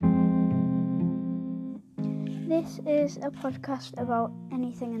This is a podcast about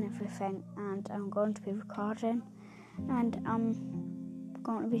anything and everything, and I'm going to be recording, and I'm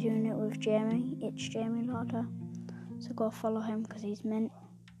going to be doing it with Jamie. It's Jamie Lauder, so go follow him because he's mint.